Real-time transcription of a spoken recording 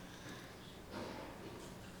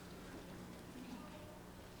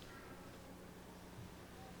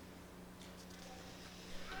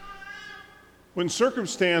When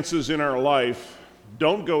circumstances in our life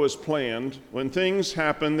don't go as planned, when things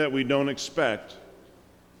happen that we don't expect,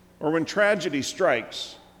 or when tragedy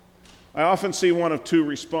strikes, I often see one of two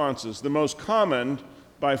responses. The most common,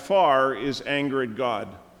 by far, is anger at God,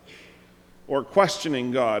 or questioning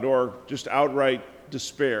God, or just outright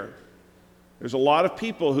despair. There's a lot of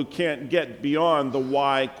people who can't get beyond the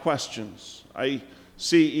why questions. I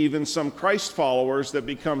see even some Christ followers that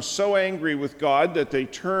become so angry with God that they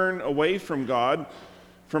turn away from God,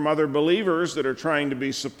 from other believers that are trying to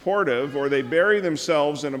be supportive, or they bury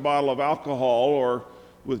themselves in a bottle of alcohol or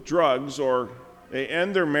with drugs, or they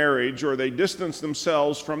end their marriage, or they distance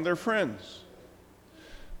themselves from their friends.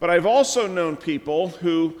 But I've also known people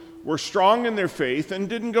who were strong in their faith and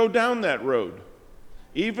didn't go down that road,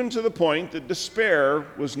 even to the point that despair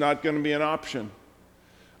was not going to be an option.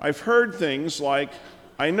 I've heard things like,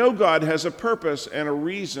 I know God has a purpose and a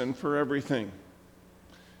reason for everything.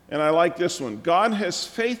 And I like this one. God has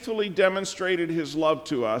faithfully demonstrated his love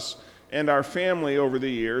to us and our family over the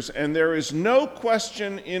years, and there is no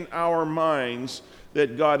question in our minds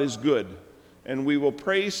that God is good, and we will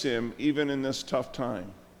praise him even in this tough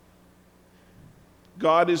time.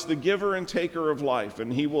 God is the giver and taker of life,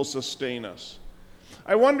 and he will sustain us.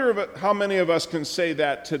 I wonder how many of us can say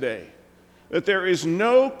that today, that there is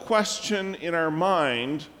no question in our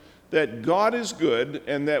mind that God is good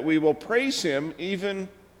and that we will praise him even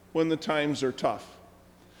when the times are tough.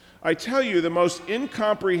 I tell you, the most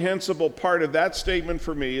incomprehensible part of that statement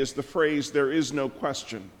for me is the phrase, there is no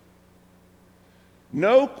question.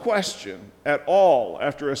 No question at all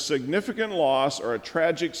after a significant loss or a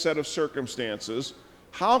tragic set of circumstances.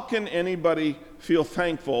 How can anybody feel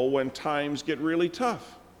thankful when times get really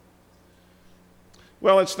tough?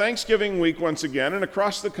 Well, it's Thanksgiving week once again, and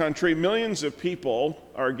across the country, millions of people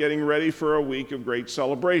are getting ready for a week of great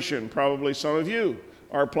celebration. Probably some of you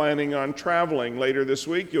are planning on traveling later this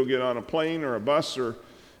week. You'll get on a plane or a bus or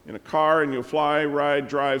in a car, and you'll fly, ride,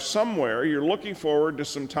 drive somewhere. You're looking forward to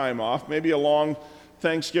some time off, maybe a long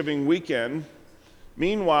Thanksgiving weekend.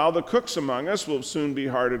 Meanwhile, the cooks among us will soon be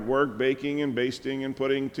hard at work, baking and basting and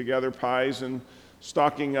putting together pies and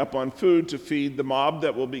stocking up on food to feed the mob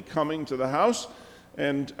that will be coming to the house.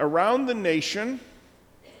 And around the nation,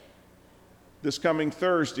 this coming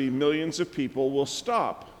Thursday, millions of people will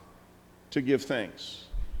stop to give thanks.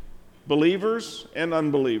 Believers and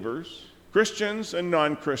unbelievers, Christians and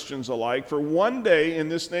non-Christians alike. For one day in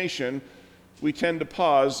this nation, we tend to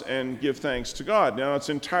pause and give thanks to God. Now, it's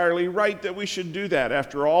entirely right that we should do that.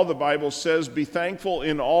 After all, the Bible says, be thankful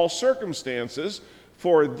in all circumstances,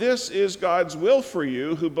 for this is God's will for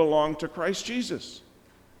you who belong to Christ Jesus.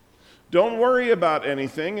 Don't worry about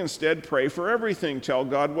anything. Instead, pray for everything. Tell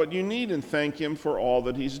God what you need and thank him for all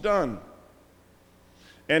that he's done.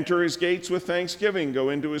 Enter his gates with thanksgiving. Go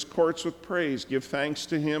into his courts with praise. Give thanks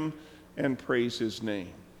to him and praise his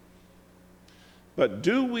name. But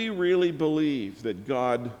do we really believe that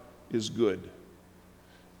God is good?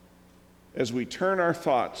 As we turn our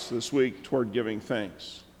thoughts this week toward giving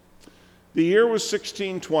thanks. The year was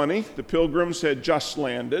 1620. The Pilgrims had just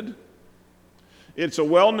landed. It's a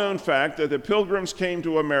well-known fact that the Pilgrims came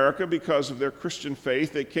to America because of their Christian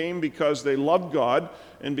faith. They came because they loved God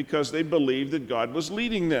and because they believed that God was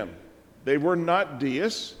leading them. They were not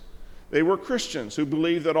deists. They were Christians who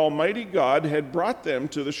believed that Almighty God had brought them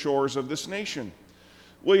to the shores of this nation.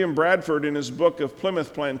 William Bradford, in his book of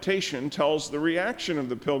Plymouth Plantation, tells the reaction of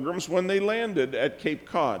the Pilgrims when they landed at Cape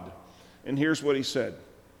Cod. And here's what he said.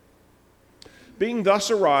 Being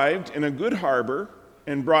thus arrived in a good harbor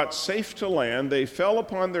and brought safe to land, they fell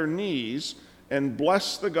upon their knees and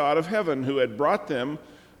blessed the God of heaven, who had brought them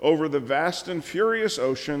over the vast and furious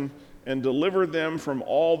ocean and delivered them from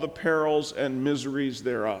all the perils and miseries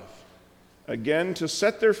thereof, again to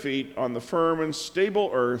set their feet on the firm and stable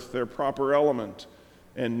earth, their proper element.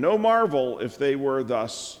 And no marvel if they were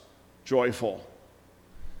thus joyful.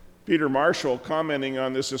 Peter Marshall, commenting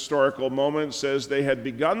on this historical moment, says they had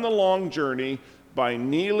begun the long journey by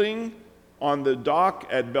kneeling on the dock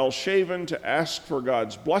at Belshaven to ask for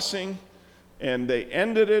God's blessing, and they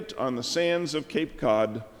ended it on the sands of Cape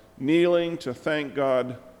Cod, kneeling to thank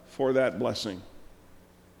God for that blessing.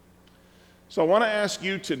 So I want to ask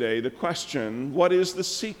you today the question, what is the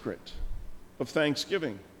secret of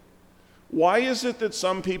Thanksgiving? Why is it that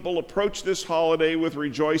some people approach this holiday with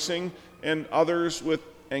rejoicing and others with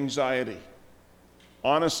anxiety?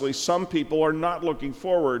 Honestly, some people are not looking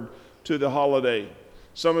forward to the holiday.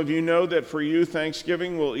 Some of you know that for you,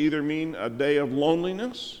 Thanksgiving will either mean a day of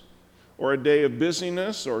loneliness, or a day of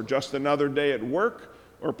busyness, or just another day at work,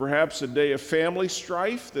 or perhaps a day of family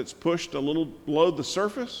strife that's pushed a little below the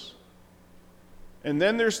surface. And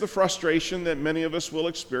then there's the frustration that many of us will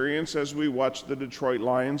experience as we watch the Detroit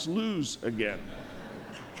Lions lose again.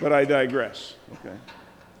 But I digress, okay?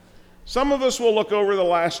 Some of us will look over the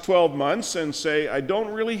last 12 months and say, I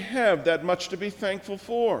don't really have that much to be thankful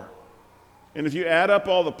for. And if you add up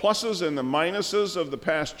all the pluses and the minuses of the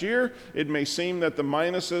past year, it may seem that the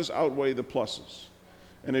minuses outweigh the pluses.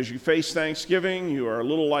 And as you face Thanksgiving, you are a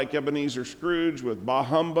little like Ebenezer Scrooge with bah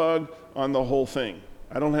humbug on the whole thing.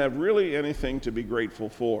 I don't have really anything to be grateful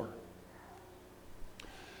for.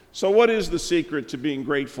 So what is the secret to being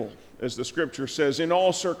grateful? As the scripture says, in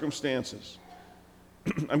all circumstances.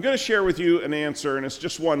 I'm going to share with you an answer, and it's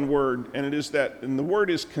just one word, and the word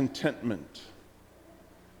is contentment.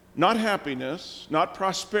 Not happiness, not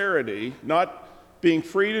prosperity, not being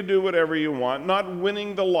free to do whatever you want, not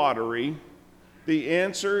winning the lottery. The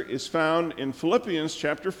answer is found in Philippians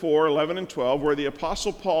chapter 4, 11 and 12, where the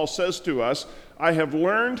Apostle Paul says to us, I have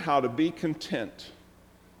learned how to be content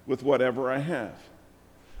with whatever I have.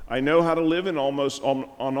 I know how to live on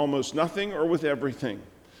almost nothing or with everything.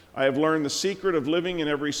 I have learned the secret of living in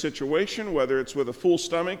every situation, whether it's with a full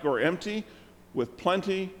stomach or empty, with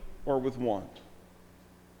plenty or with want.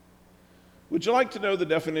 Would you like to know the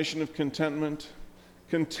definition of contentment?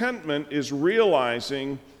 Contentment is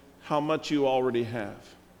realizing how much you already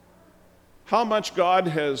have, how much God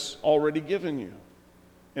has already given you,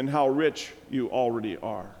 and how rich you already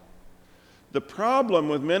are. The problem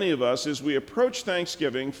with many of us is we approach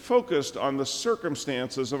Thanksgiving focused on the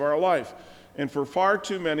circumstances of our life. And for far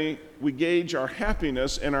too many, we gauge our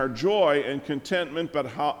happiness and our joy and contentment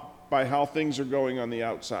by how things are going on the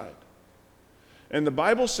outside. And the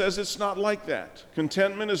Bible says it's not like that.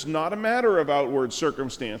 Contentment is not a matter of outward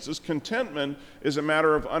circumstances. Contentment is a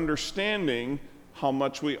matter of understanding how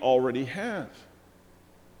much we already have.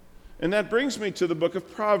 And that brings me to the book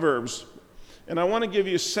of Proverbs. And I want to give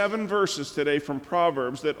you 7 verses today from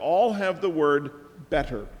Proverbs that all have the word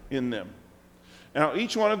better in them. Now,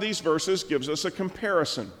 each one of these verses gives us a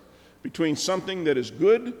comparison between something that is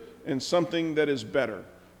good and something that is better,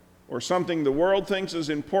 or something the world thinks is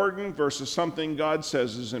important versus something God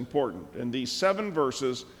says is important. And these 7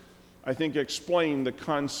 verses, I think, explain the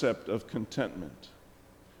concept of contentment.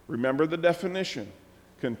 Remember the definition.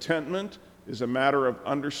 Contentment is a matter of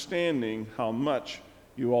understanding how much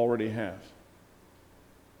you already have.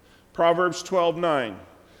 Proverbs 12:9,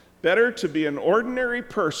 better to be an ordinary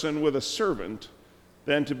person with a servant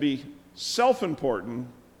than to be self-important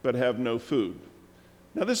but have no food.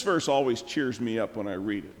 Now this verse always cheers me up when I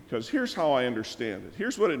read it, because here's how I understand it.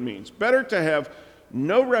 Here's what it means. Better to have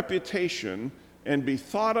no reputation and be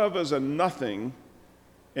thought of as a nothing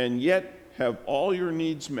and yet have all your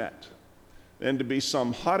needs met than to be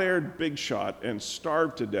some hot-aired big shot and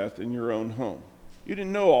starve to death in your own home. You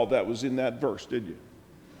didn't know all that was in that verse, did you?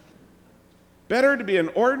 Better to be an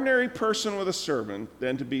ordinary person with a servant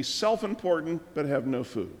than to be self-important but have no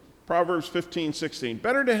food. Proverbs 15:16.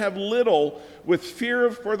 Better to have little with fear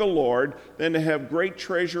for the Lord than to have great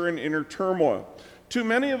treasure in inner turmoil. Too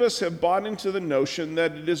many of us have bought into the notion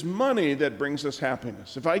that it is money that brings us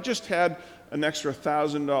happiness. If I just had an extra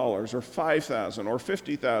 $1,000 or $5,000 or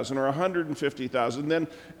 $50,000 or $150,000, then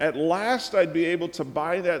at last I'd be able to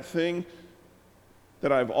buy that thing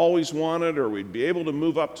that I've always wanted, or we'd be able to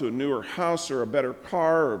move up to a newer house or a better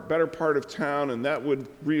car or a better part of town, and that would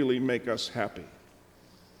really make us happy.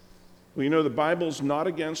 Well, you know, the Bible's not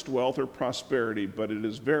against wealth or prosperity, but it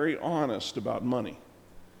is very honest about money.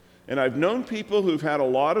 And I've known people who've had a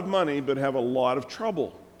lot of money but have a lot of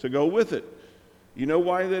trouble to go with it. You know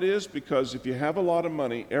why that is? Because if you have a lot of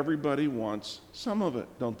money, everybody wants some of it,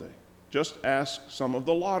 don't they? Just ask some of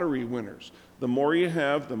the lottery winners. The more you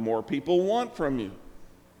have, the more people want from you.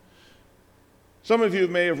 Some of you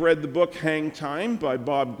may have read the book Hang Time by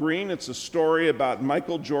Bob Greene. It's a story about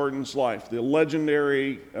Michael Jordan's life, the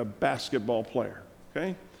legendary basketball player.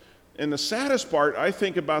 Okay? And the saddest part, I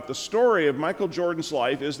think, about the story of Michael Jordan's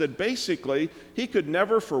life is that basically he could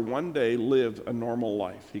never for one day live a normal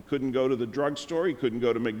life. He couldn't go to the drugstore. He couldn't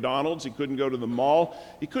go to McDonald's. He couldn't go to the mall.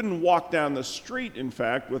 He couldn't walk down the street, in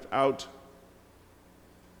fact, without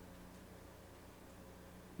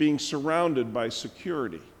being surrounded by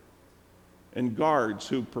security and guards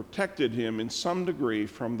who protected him in some degree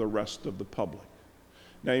from the rest of the public.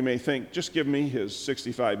 Now you may think, just give me his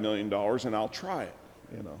 $65 million and I'll try it,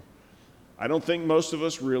 you know. I don't think most of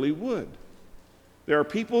us really would. There are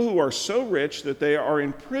people who are so rich that they are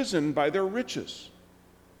imprisoned by their riches.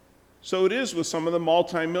 So it is with some of the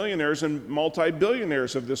multimillionaires and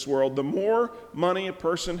multi-billionaires of this world. The more money a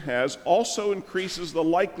person has also increases the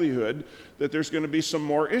likelihood that there's going to be some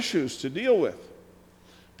more issues to deal with.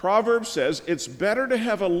 Proverbs says it's better to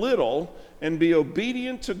have a little and be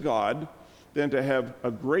obedient to God than to have a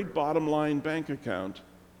great bottom line bank account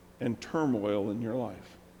and turmoil in your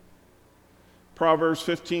life. Proverbs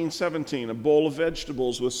 15:17, a bowl of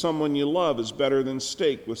vegetables with someone you love is better than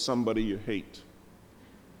steak with somebody you hate.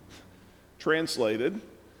 Translated,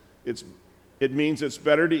 it means it's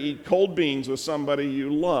better to eat cold beans with somebody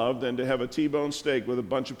you love than to have a T-bone steak with a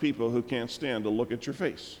bunch of people who can't stand to look at your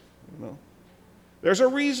face. You know? There's a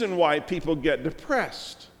reason why people get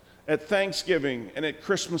depressed at Thanksgiving and at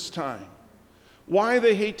Christmas time. Why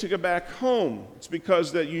they hate to go back home. It's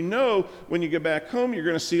because that you know when you get back home, you're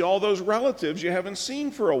going to see all those relatives you haven't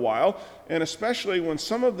seen for a while, and especially when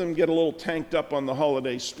some of them get a little tanked up on the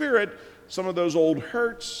holiday spirit, some of those old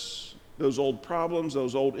hurts, those old problems,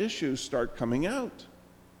 those old issues start coming out.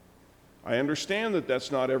 I understand that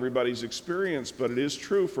that's not everybody's experience, but it is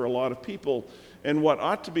true for a lot of people, and what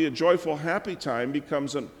ought to be a joyful, happy time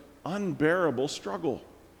becomes an unbearable struggle.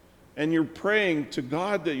 And you're praying to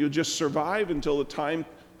God that you'll just survive until the time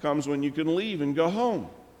comes when you can leave and go home.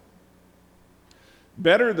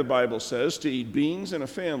 Better, the Bible says, to eat beans in a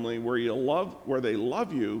family where they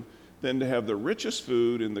love you than to have the richest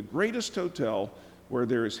food in the greatest hotel where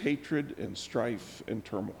there is hatred and strife and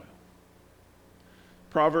turmoil.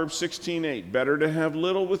 Proverbs 16:8, better to have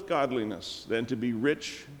little with godliness than to be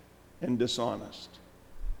rich and dishonest.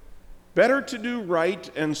 Better to do right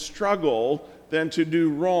and struggle than to do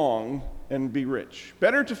wrong and be rich.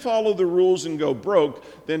 Better to follow the rules and go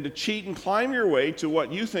broke than to cheat and climb your way to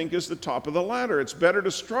what you think is the top of the ladder. It's better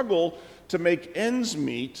to struggle to make ends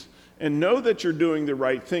meet and know that you're doing the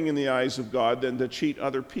right thing in the eyes of God than to cheat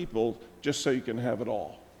other people just so you can have it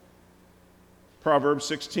all. Proverbs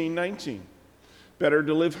 16:19. Better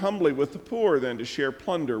to live humbly with the poor than to share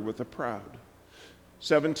plunder with the proud.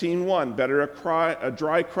 17:1, better a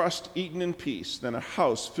dry crust eaten in peace than a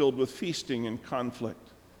house filled with feasting and conflict.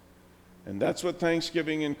 And that's what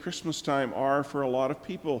Thanksgiving and Christmas time are for a lot of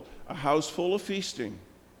people, a house full of feasting,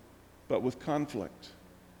 but with conflict.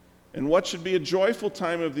 And what should be a joyful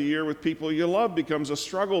time of the year with people you love becomes a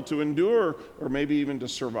struggle to endure or maybe even to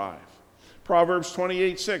survive. Proverbs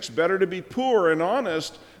 28:6, better to be poor and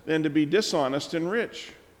honest than to be dishonest and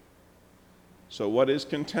rich. So what is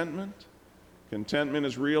contentment? Contentment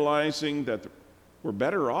is realizing that we're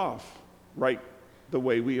better off right the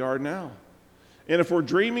way we are now. And if we're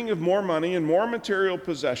dreaming of more money and more material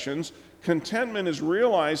possessions, contentment is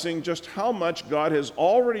realizing just how much God has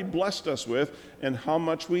already blessed us with and how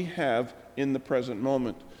much we have in the present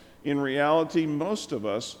moment. In reality, most of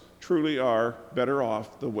us truly are better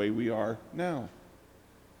off the way we are now.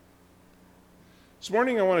 This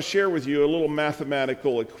morning I want to share with you a little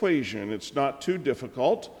mathematical equation. It's not too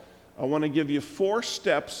difficult. I want to give you 4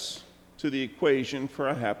 steps to the equation for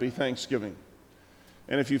a happy Thanksgiving.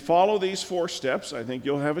 And if you follow these 4 steps, I think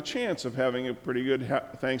you'll have a chance of having a pretty good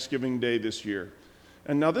Thanksgiving day this year.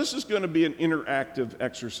 And now this is going to be an interactive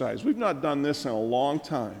exercise. We've not done this in a long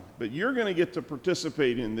time, but you're going to get to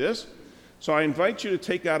participate in this. So I invite you to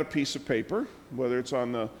take out a piece of paper, whether it's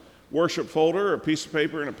on the worship folder or a piece of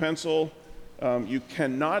paper and a pencil. You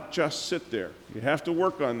cannot just sit there. You have to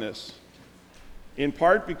work on this. In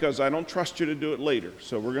part because I don't trust you to do it later.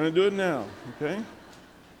 So we're going to do it now, okay?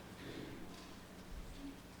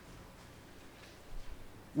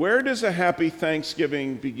 Where does a happy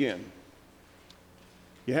Thanksgiving begin?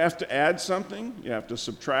 You have to add something, you have to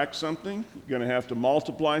subtract something, you're going to have to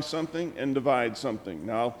multiply something and divide something.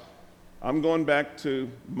 Now, I'm going back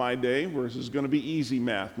to my day where this is going to be easy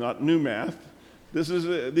math, not new math. This is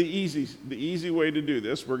the easy way to do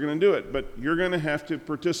this. We're going to do it, but you're going to have to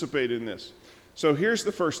participate in this. So here's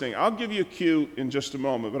the first thing. I'll give you a cue in just a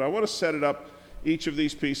moment, but I want to set it up, each of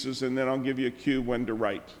these pieces, and then I'll give you a cue when to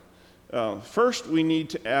write. First, we need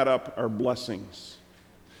to add up our blessings.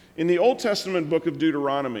 In the Old Testament book of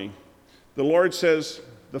Deuteronomy, the Lord says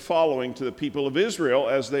the following to the people of Israel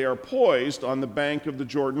as they are poised on the bank of the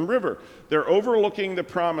Jordan River. They're overlooking the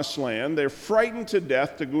promised land. They're frightened to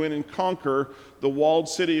death to go in and conquer the walled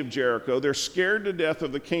city of Jericho. They're scared to death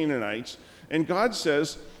of the Canaanites. And God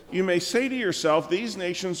says, you may say to yourself, these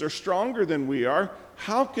nations are stronger than we are.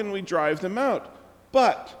 How can we drive them out?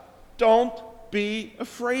 But don't be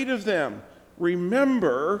afraid of them.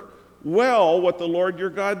 Remember well what the Lord your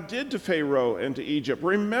God did to Pharaoh and to Egypt.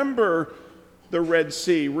 Remember the Red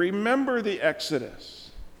Sea. Remember the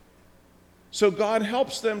Exodus. So God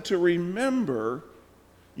helps them to remember.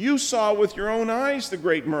 You saw with your own eyes the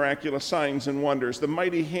great miraculous signs and wonders, the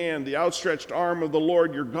mighty hand, the outstretched arm of the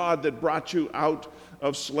Lord your God that brought you out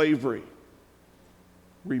of slavery.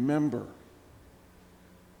 Remember.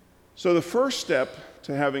 So the first step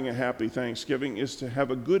to having a happy Thanksgiving is to have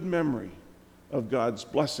a good memory of God's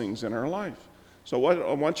blessings in our life. So what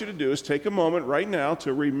I want you to do is take a moment right now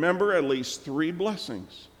to remember at least 3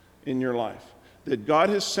 blessings in your life that God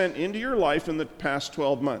has sent into your life in the past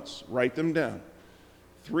 12 months. Write them down.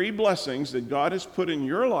 3 blessings that God has put in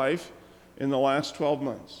your life in the last 12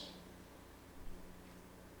 months.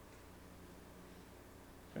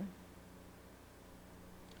 Okay.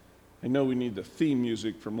 I know we need the theme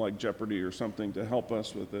music from like Jeopardy or something to help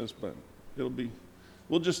us with this, but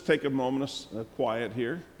we'll just take a moment of quiet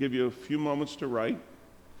here, give you a few moments to write.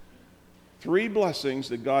 3 blessings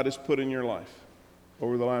that God has put in your life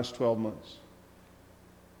over the last 12 months.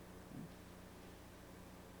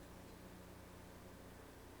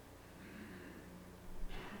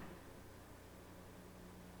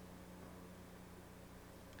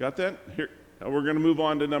 Got that? Here, we're going to move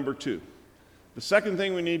on to number 2. The second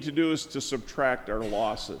thing we need to do is to subtract our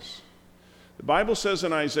losses. The Bible says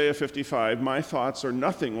in Isaiah 55, "My thoughts are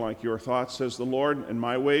nothing like your thoughts, says the Lord, and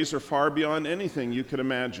my ways are far beyond anything you could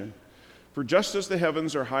imagine. For just as the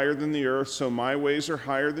heavens are higher than the earth, so my ways are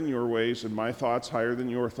higher than your ways, and my thoughts higher than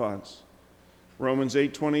your thoughts." Romans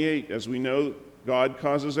 8:28, as we know, God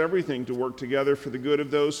causes everything to work together for the good of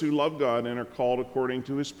those who love God and are called according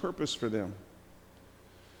to his purpose for them.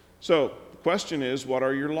 So the question is, what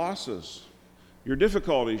are your losses? Your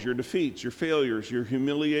difficulties, your defeats, your failures, your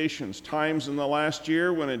humiliations, times in the last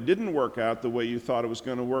year when it didn't work out the way you thought it was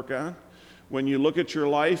going to work out. When you look at your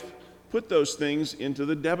life, put those things into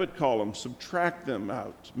the debit column, subtract them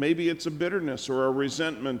out. Maybe it's a bitterness or a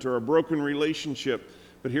resentment or a broken relationship.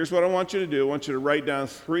 But here's what I want you to do. I want you to write down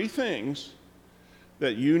 3 things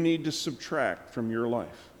that you need to subtract from your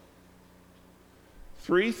life.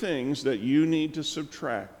 3 things that you need to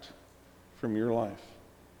subtract from your life.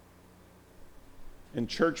 And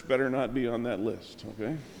church better not be on that list,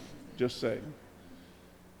 okay? Just saying.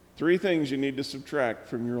 3 things you need to subtract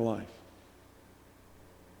from your life.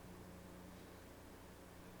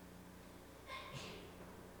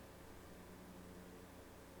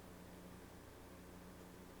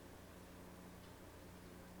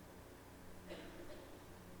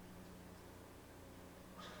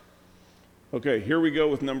 Okay, here we go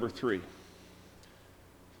with number 3.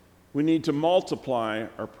 We need to multiply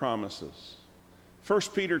our promises.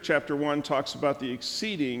 1 Peter chapter 1 talks about the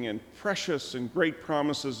exceeding and precious and great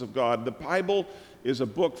promises of God. The Bible is a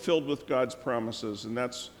book filled with God's promises, and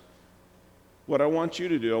that's what I want you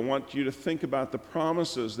to do. I want you to think about the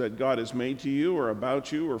promises that God has made to you or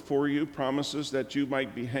about you or for you, promises that you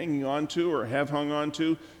might be hanging on to or have hung on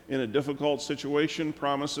to in a difficult situation,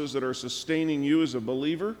 promises that are sustaining you as a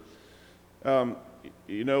believer.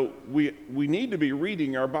 We need to be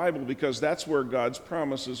reading our Bible because that's where God's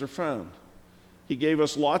promises are found. He gave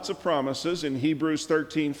us lots of promises. In Hebrews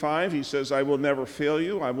 13:5, he says, "I will never fail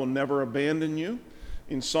you. I will never abandon you."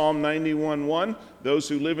 In Psalm 91:1, "Those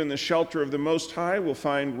who live in the shelter of the Most High will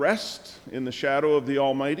find rest in the shadow of the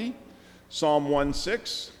Almighty." Psalm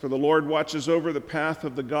 1:6, "For the Lord watches over the path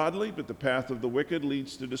of the godly, but the path of the wicked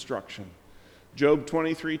leads to destruction." Job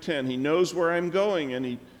 23:10, "He knows where I'm going,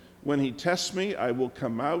 and when he tests me, I will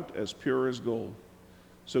come out as pure as gold."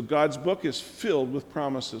 So God's book is filled with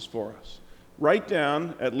promises for us. Write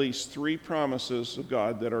down at least 3 promises of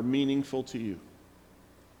God that are meaningful to you.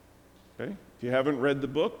 Okay? If you haven't read the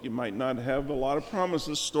book, you might not have a lot of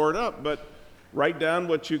promises stored up, but write down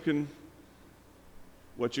what you can.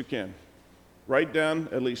 Write down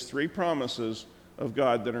at least 3 promises of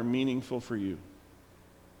God that are meaningful for you.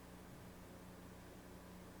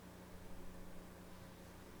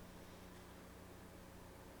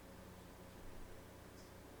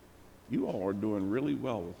 You all are doing really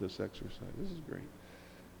well with this exercise. This is great.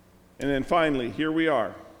 And then finally, here we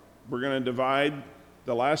are. We're going to divide.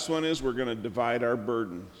 The last one is we're going to divide our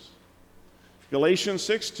burdens. Galatians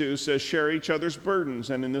 6:2 says, "Share each other's burdens,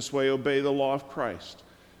 and in this way obey the law of Christ."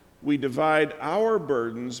 We divide our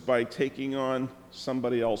burdens by taking on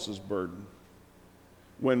somebody else's burden.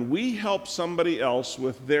 When we help somebody else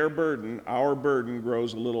with their burden, our burden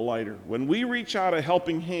grows a little lighter. When we reach out a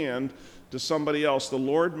helping hand to somebody else, the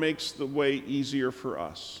Lord makes the way easier for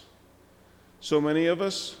us. So many of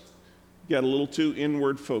us get a little too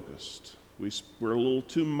inward focused. We're a little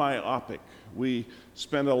too myopic. We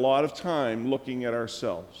spend a lot of time looking at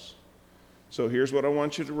ourselves. So here's what I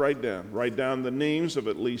want you to write down. Write down the names of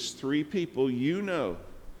at least 3 people you know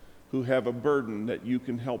who have a burden that you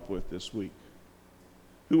can help with this week.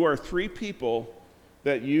 Who are 3 people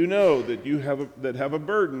that you know that have a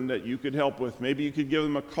burden that you could help with? Maybe you could give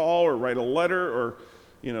them a call or write a letter or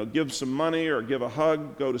give some money or give a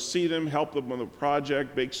hug, go to see them, help them with a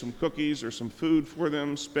project, bake some cookies or some food for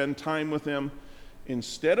them, spend time with them.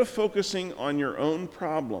 Instead of focusing on your own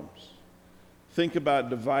problems, think about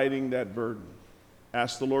dividing that burden.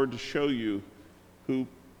 Ask the Lord to show you who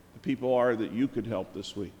the people are that you could help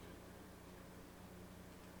this week.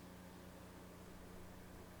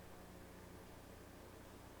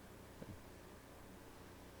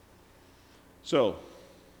 So,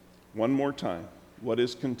 one more time, what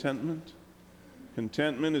is contentment?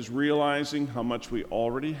 Contentment is realizing how much we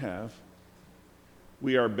already have.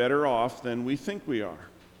 We are better off than we think we are.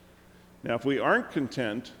 Now, if we aren't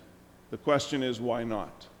content, the question is, why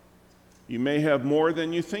not? You may have more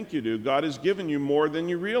than you think you do. God has given you more than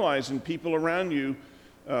you realize, and people around you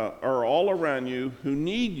are all around you who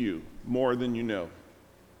need you more than you know.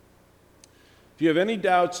 If you have any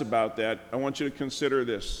doubts about that, I want you to consider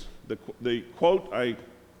this. The quote I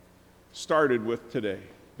started with today.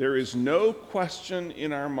 There is no question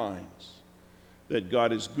in our minds that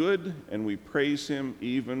God is good and we praise him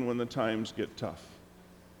even when the times get tough.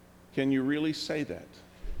 Can you really say that?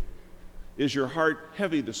 Is your heart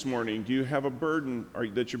heavy this morning? Do you have a burden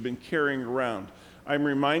that you've been carrying around? I'm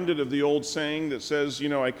reminded of the old saying that says,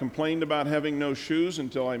 I complained about having no shoes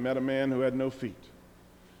until I met a man who had no feet.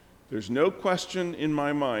 There's no question in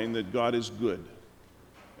my mind that God is good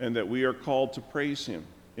and that we are called to praise him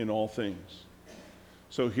in all things.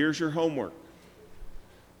 So here's your homework.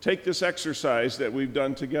 Take this exercise that we've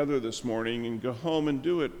done together this morning and go home and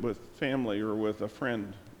do it with family or with a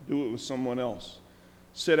friend. Do it with someone else.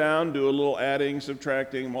 Sit down, do a little adding,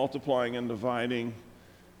 subtracting, multiplying, and dividing.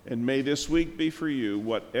 And may this week be for you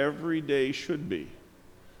what every day should be,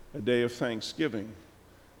 a day of thanksgiving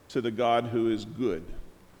to the God who is good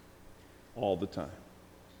all the time.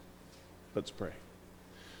 Let's pray.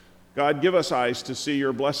 God, give us eyes to see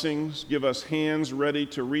your blessings. Give us hands ready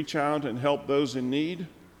to reach out and help those in need.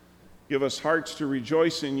 Give us hearts to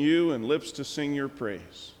rejoice in you and lips to sing your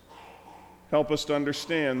praise. Help us to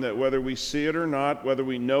understand that whether we see it or not, whether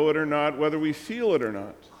we know it or not, whether we feel it or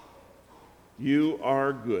not, you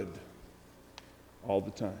are good all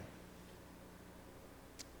the time.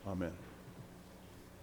 Amen.